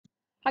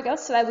Hi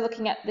girls, today we're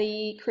looking at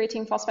the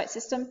creatine phosphate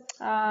system,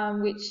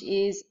 which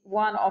is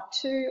one of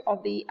two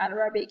of the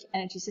anaerobic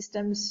energy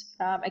systems.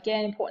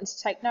 Again, important to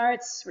take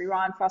notes,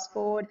 rewind, fast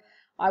forward.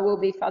 I will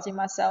be fuzzing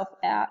myself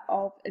out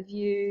of a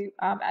view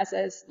as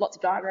there's lots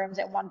of diagrams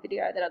and one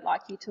video that I'd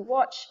like you to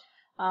watch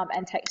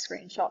and take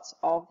screenshots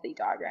of the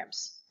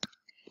diagrams.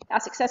 Our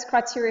success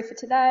criteria for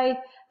today,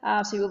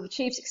 so you will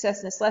achieve success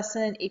in this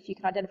lesson if you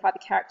can identify the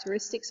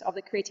characteristics of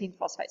the creatine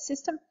phosphate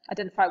system,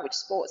 identify which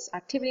sports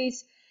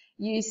activities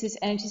use this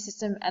energy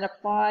system and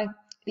apply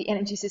the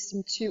energy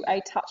system to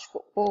a touch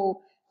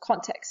football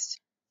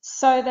context.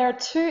 So there are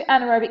two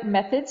anaerobic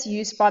methods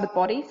used by the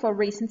body for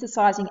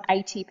resynthesizing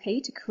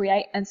ATP to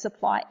create and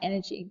supply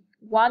energy.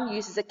 One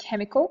uses a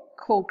chemical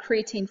called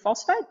creatine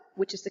phosphate,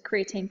 which is the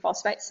creatine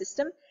phosphate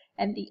system,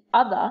 and the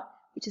other,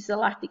 which is the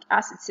lactic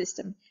acid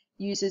system,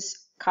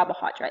 uses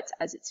carbohydrates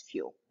as its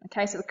fuel.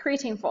 Okay, so the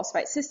creatine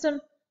phosphate system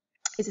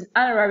is an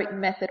anaerobic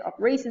method of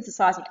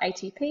resynthesizing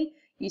ATP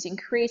using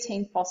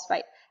creatine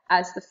phosphate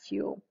as the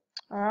fuel.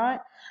 All right,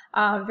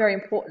 very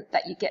important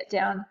that you get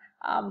down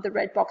the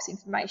red box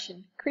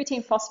information.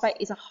 Creatine phosphate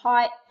is a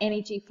high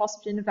energy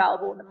phosphagen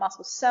available in the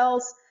muscle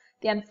cells.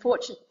 The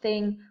unfortunate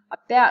thing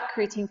about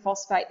creatine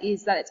phosphate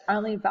is that it's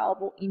only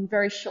available in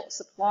very short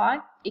supply.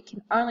 It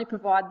can only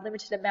provide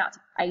limited amounts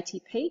of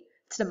ATP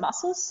to the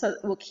muscles, so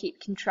it will keep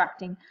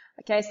contracting.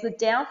 Okay, so the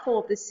downfall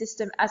of this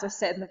system, as I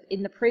said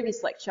in the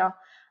previous lecture,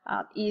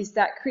 is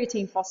that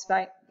creatine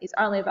phosphate is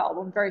only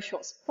available in very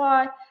short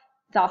supply,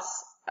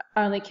 thus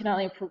can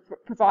only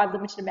provide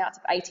limited amounts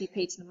of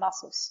ATP to the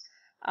muscles.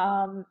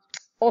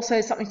 Also,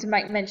 something to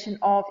make mention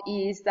of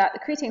is that the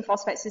creatine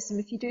phosphate system,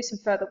 if you do some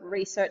further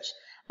research,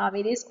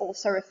 it is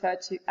also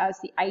referred to as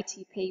the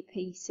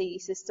ATP-PC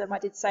system. I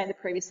did say in the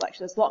previous lecture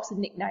there's lots of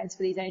nicknames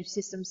for these energy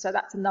systems, so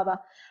that's another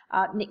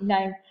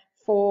nickname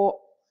for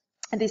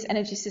this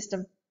energy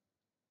system.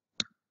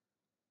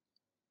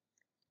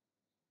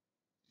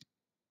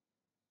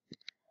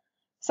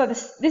 So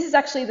this is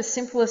actually the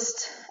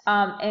simplest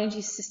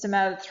energy system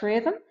out of the three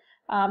of them.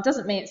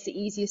 Doesn't mean it's the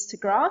easiest to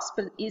grasp,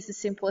 but it is the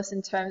simplest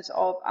in terms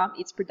of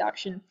its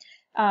production.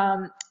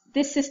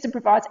 This system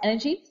provides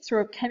energy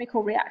through a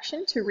chemical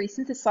reaction to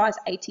resynthesize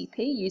ATP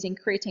using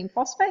creatine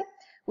phosphate,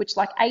 which,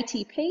 like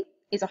ATP,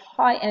 is a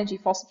high energy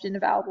phosphagen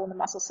available in the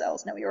muscle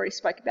cells. Now, we already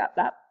spoke about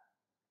that.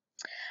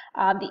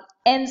 The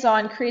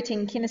enzyme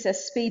creatine kinase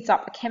speeds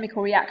up a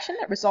chemical reaction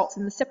that results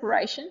in the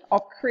separation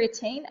of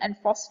creatine and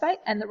phosphate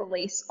and the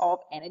release of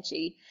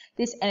energy.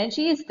 This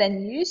energy is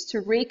then used to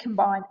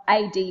recombine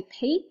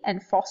ADP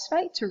and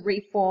phosphate to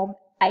reform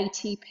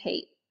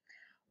ATP.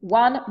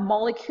 One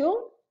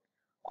molecule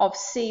of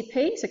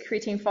CP, so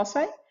creatine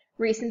phosphate,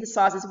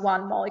 resynthesizes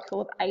one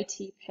molecule of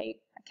ATP.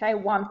 Okay,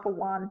 one for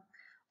one.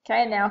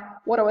 Okay, now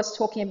what I was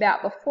talking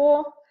about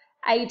before,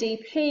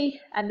 ADP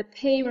and the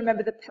P,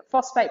 remember the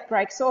phosphate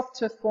breaks off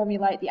to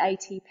formulate the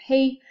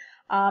ATP,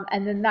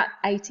 and then that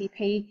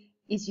ATP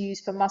is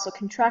used for muscle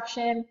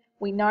contraction.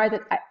 We know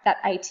that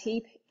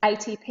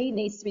ATP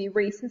needs to be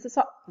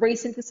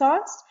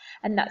resynthesized,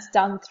 and that's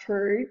done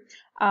through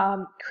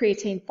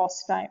creatine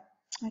phosphate.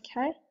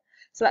 Okay,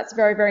 so that's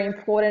very, very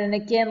important. And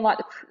again, like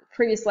the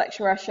previous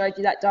lecture where I showed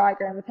you that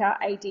diagram of how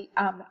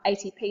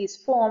ATP is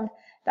formed,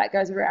 that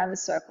goes around the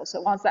circle. So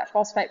once that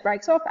phosphate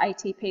breaks off,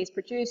 ATP is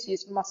produced,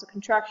 used for muscle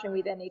contraction.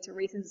 We then need to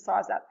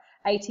resynthesize that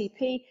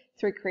ATP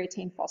through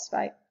creatine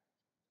phosphate.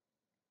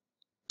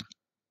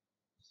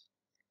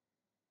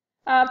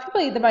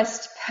 Probably the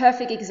most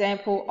perfect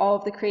example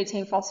of the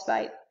creatine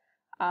phosphate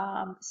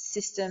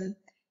system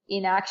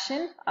in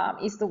action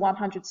is the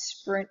 100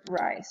 sprint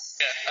race.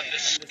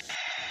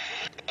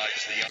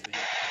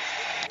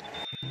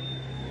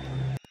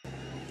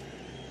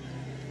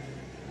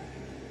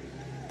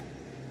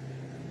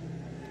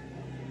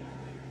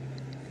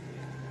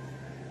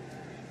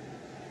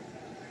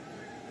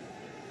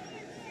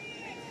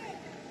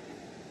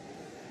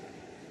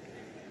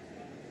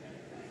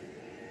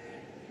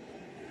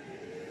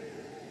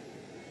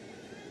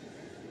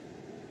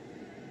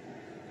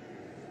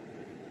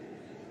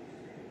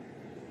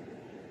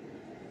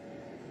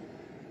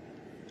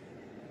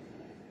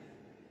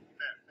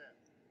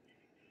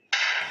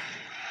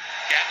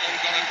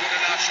 Got a good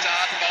enough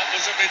start. Bolt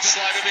was a bit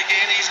slow to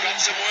begin. He's got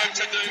some work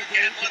to do.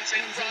 Gatlin's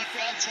in front.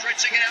 Bolt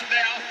stretching out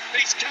now.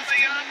 He's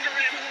coming after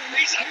him.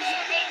 He's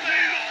immortal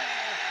now.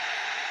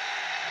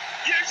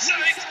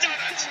 Usain's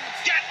done it.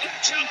 Gatlin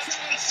challenged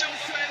for the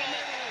silver medal.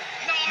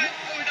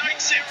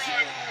 9.80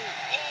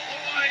 all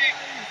the way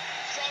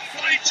from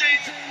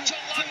Beijing to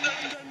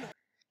London.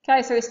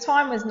 Okay, so his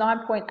time was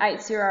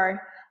 9.80,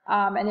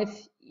 and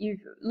if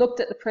you've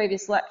looked at the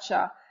previous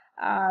lecture,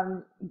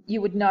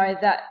 you would know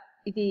that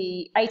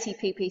the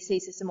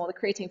ATP-PC system, or the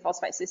creatine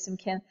phosphate system,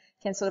 can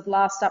sort of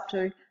last up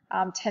to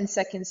 10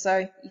 seconds.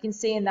 So you can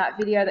see in that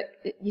video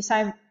that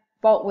Usain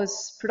Bolt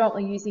was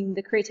predominantly using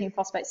the creatine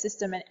phosphate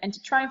system, and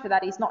to train for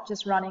that, he's not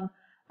just running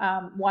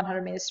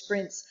 100-meter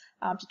sprints.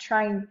 To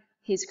train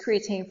his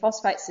creatine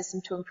phosphate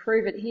system to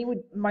improve it, he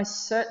would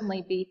most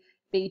certainly be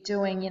be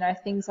doing,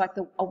 things like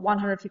a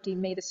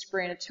 150-meter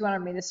sprint, a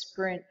 200-meter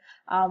sprint,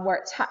 where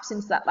it taps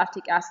into that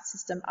lactic acid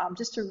system,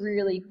 just to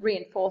really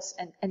reinforce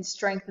and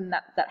strengthen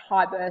that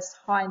high burst,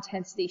 high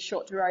intensity,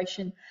 short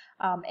duration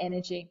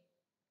energy.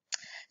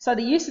 So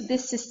the use of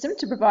this system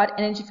to provide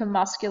energy for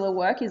muscular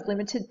work is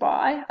limited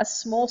by a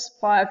small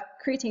supply of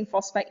creatine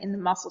phosphate in the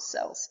muscle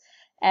cells.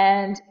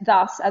 And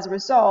thus, as a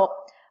result,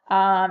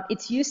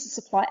 it's used to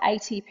supply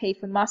ATP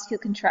for muscular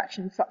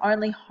contraction for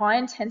only high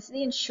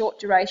intensity and short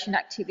duration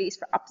activities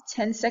for up to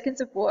 10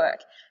 seconds of work.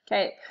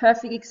 Okay,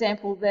 perfect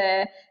example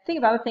there. Think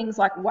of other things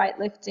like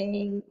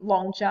weightlifting,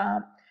 long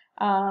jump,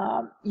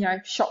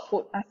 shot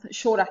put,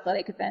 short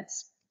athletic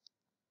events.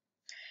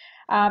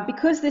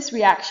 Because this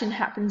reaction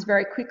happens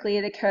very quickly,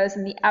 it occurs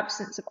in the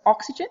absence of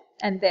oxygen,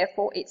 and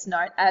therefore it's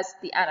known as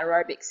the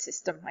anaerobic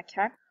system.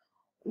 Okay.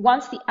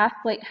 Once the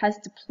athlete has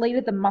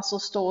depleted the muscle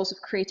stores of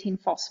creatine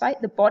phosphate,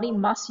 the body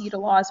must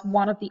utilize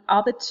one of the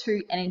other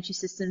two energy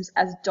systems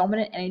as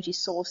dominant energy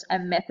source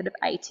and method of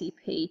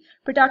ATP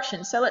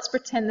production. So let's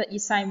pretend that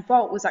Usain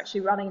Bolt was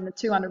actually running in the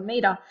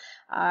 200-meter.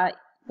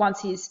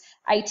 Once his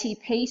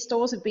ATP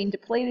stores have been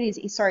depleted,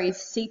 his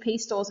CP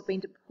stores have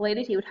been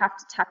depleted, he would have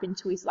to tap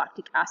into his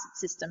lactic acid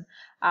system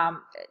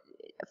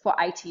for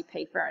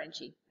ATP, for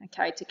energy,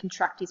 okay, to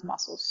contract his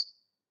muscles.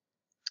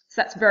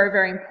 So that's very,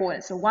 very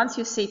important. So once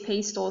your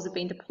CP stores have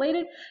been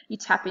depleted, you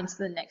tap into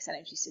the next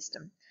energy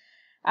system.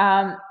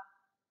 The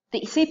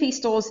CP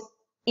stores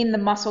in the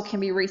muscle can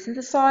be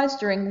resynthesized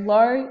during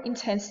low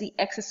intensity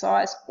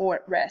exercise or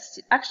at rest.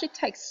 It actually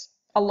takes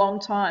a long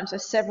time, so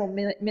several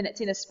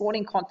minutes in a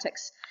sporting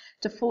context,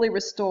 to fully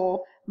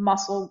restore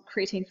muscle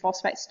creatine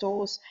phosphate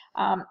stores,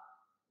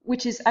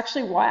 which is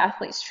actually why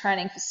athletes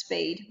training for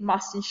speed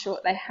must ensure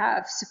they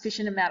have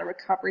sufficient amount of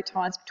recovery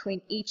times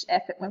between each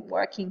effort when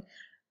working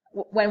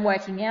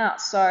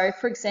out. So,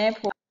 for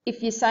example,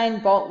 if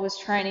Usain Bolt was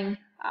training,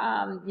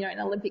 in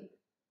Olympic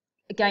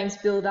Games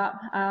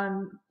build-up,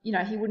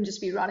 he wouldn't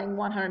just be running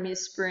 100-meter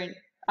sprint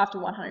after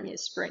 100-meter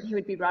sprint. He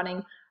would be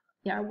running,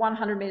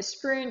 100-meter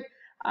sprint.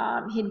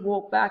 He'd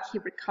walk back,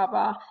 he'd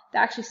recover. They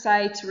actually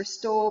say to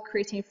restore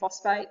creatine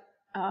phosphate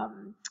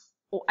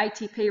or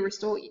ATP,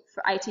 restore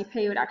for ATP,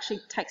 it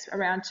actually takes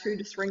around 2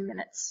 to 3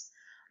 minutes,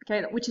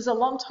 okay, which is a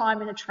long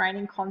time in a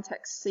training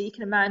context. So you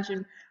can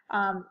imagine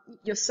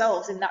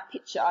yourselves in that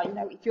picture.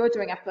 If you're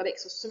doing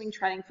athletics or swimming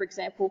training, for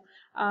example,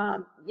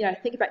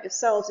 think about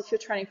yourselves. If you're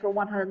training for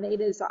 100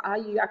 meters, are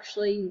you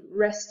actually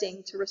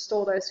resting to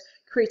restore those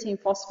creatine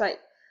phosphate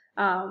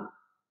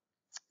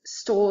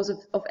stores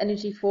of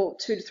energy for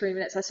 2 to 3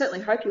 minutes? I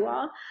certainly hope you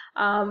are,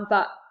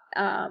 but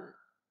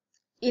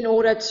in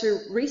order to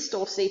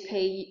restore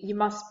CP, you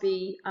must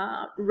be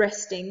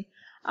resting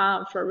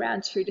for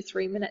around 2 to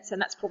 3 minutes,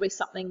 and that's probably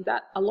something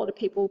that a lot of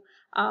people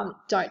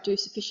don't do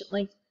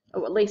sufficiently,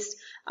 or at least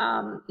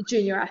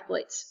junior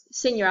athletes.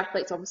 Senior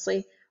athletes,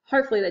 obviously,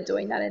 hopefully they're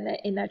doing that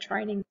in their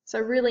training. So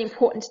really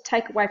important to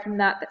take away from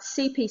that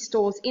CP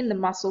stores in the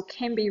muscle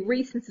can be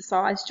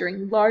resynthesized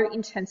during low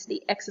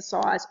intensity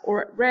exercise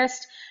or at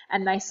rest,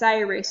 and they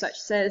say, research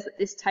says, that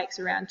this takes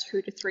around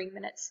 2 to 3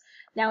 minutes.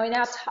 Now in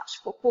our touch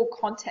football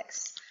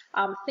context,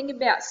 think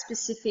about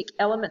specific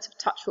elements of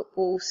touch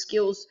football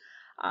skills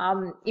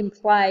in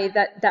play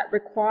that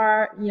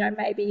require,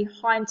 maybe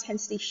high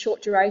intensity,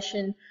 short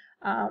duration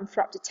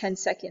for up to 10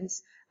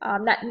 seconds.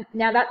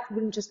 That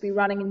wouldn't just be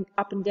running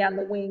up and down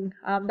the wing.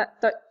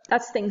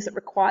 That's things that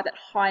require that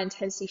high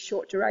intensity,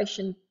 short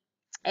duration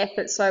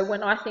effort. So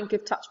when I think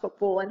of touch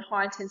football and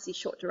high intensity,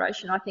 short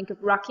duration, I think of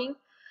rucking,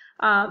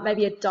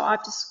 maybe a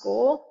dive to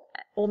score,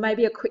 or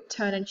maybe a quick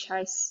turn and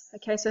chase.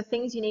 Okay, so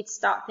things you need to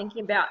start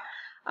thinking about.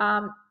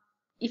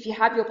 If you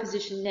have your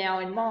position now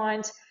in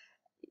mind,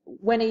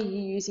 when are you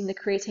using the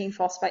creatine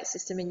phosphate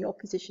system in your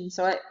position?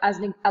 So as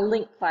a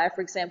link player,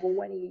 for example,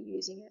 when are you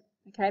using it?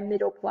 Okay,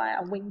 middle player,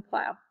 wing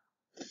player.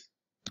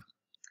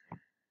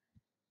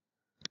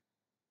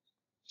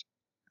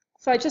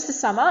 So just to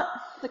sum up,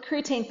 the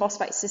creatine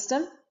phosphate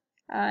system,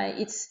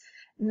 its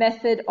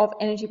method of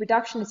energy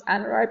production is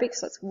anaerobic,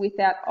 so it's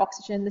without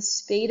oxygen. The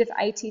speed of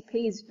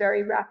ATP is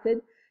very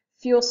rapid.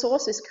 Fuel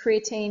source is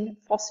creatine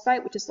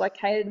phosphate, which is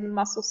located in the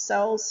muscle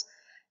cells,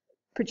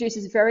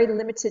 produces very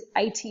limited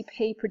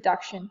ATP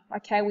production.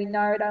 Okay, we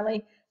know it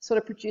only sort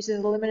of produces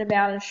a limited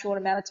amount in a short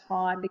amount of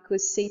time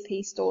because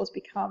CP stores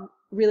become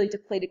really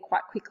depleted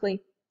quite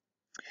quickly.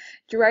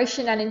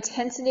 Duration and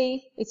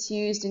intensity, it's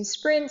used in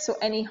sprints or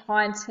any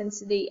high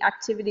intensity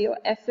activity or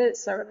effort.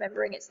 So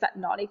remembering it's that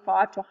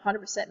 95 to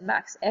 100%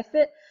 max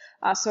effort.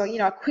 So,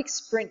 a quick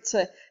sprint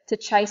to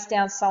chase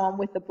down someone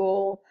with the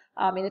ball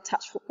in a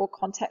touch football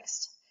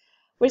context.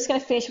 We're just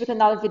going to finish with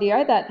another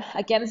video that,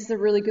 again, this is a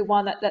really good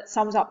one that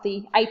sums up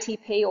the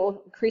ATP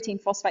or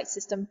creatine phosphate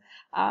system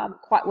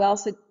quite well.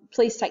 So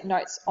please take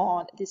notes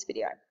on this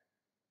video.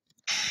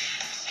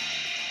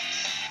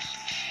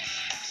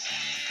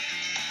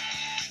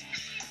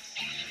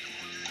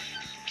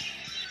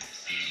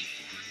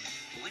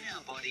 When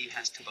our body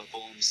has to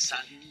perform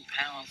sudden,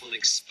 powerful,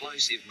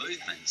 explosive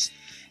movements,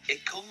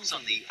 it calls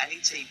on the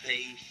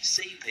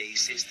ATP-CP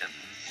system.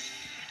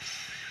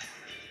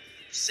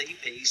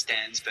 CP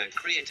stands for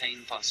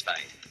creatine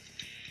phosphate.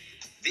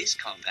 This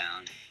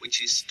compound,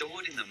 which is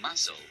stored in the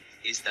muscle,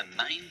 is the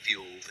main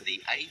fuel for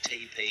the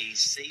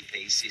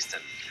ATP-CP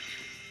system.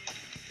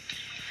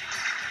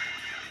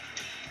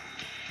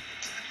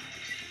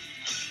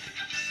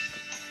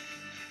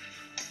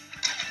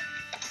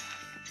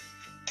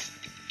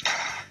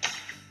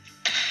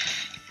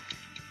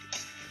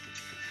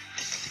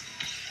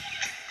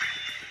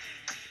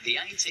 The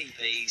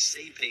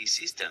ATP-CP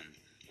system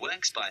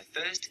works by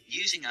first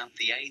using up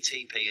the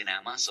ATP in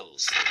our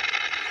muscles,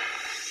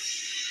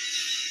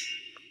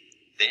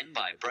 then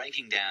by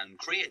breaking down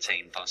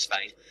creatine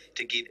phosphate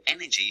to give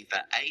energy for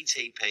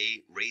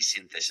ATP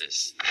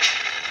resynthesis.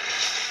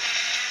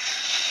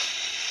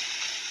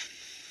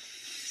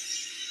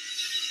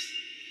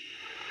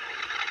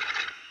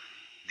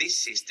 This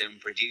system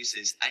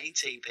produces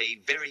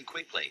ATP very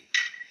quickly,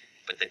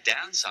 but the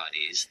downside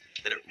is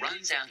that it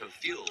runs out of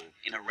fuel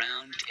in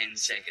around 10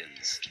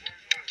 seconds.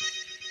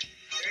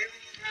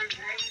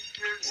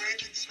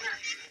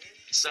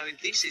 So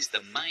this is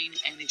the main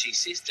energy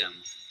system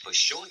for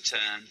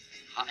short-term,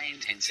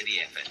 high-intensity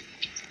effort.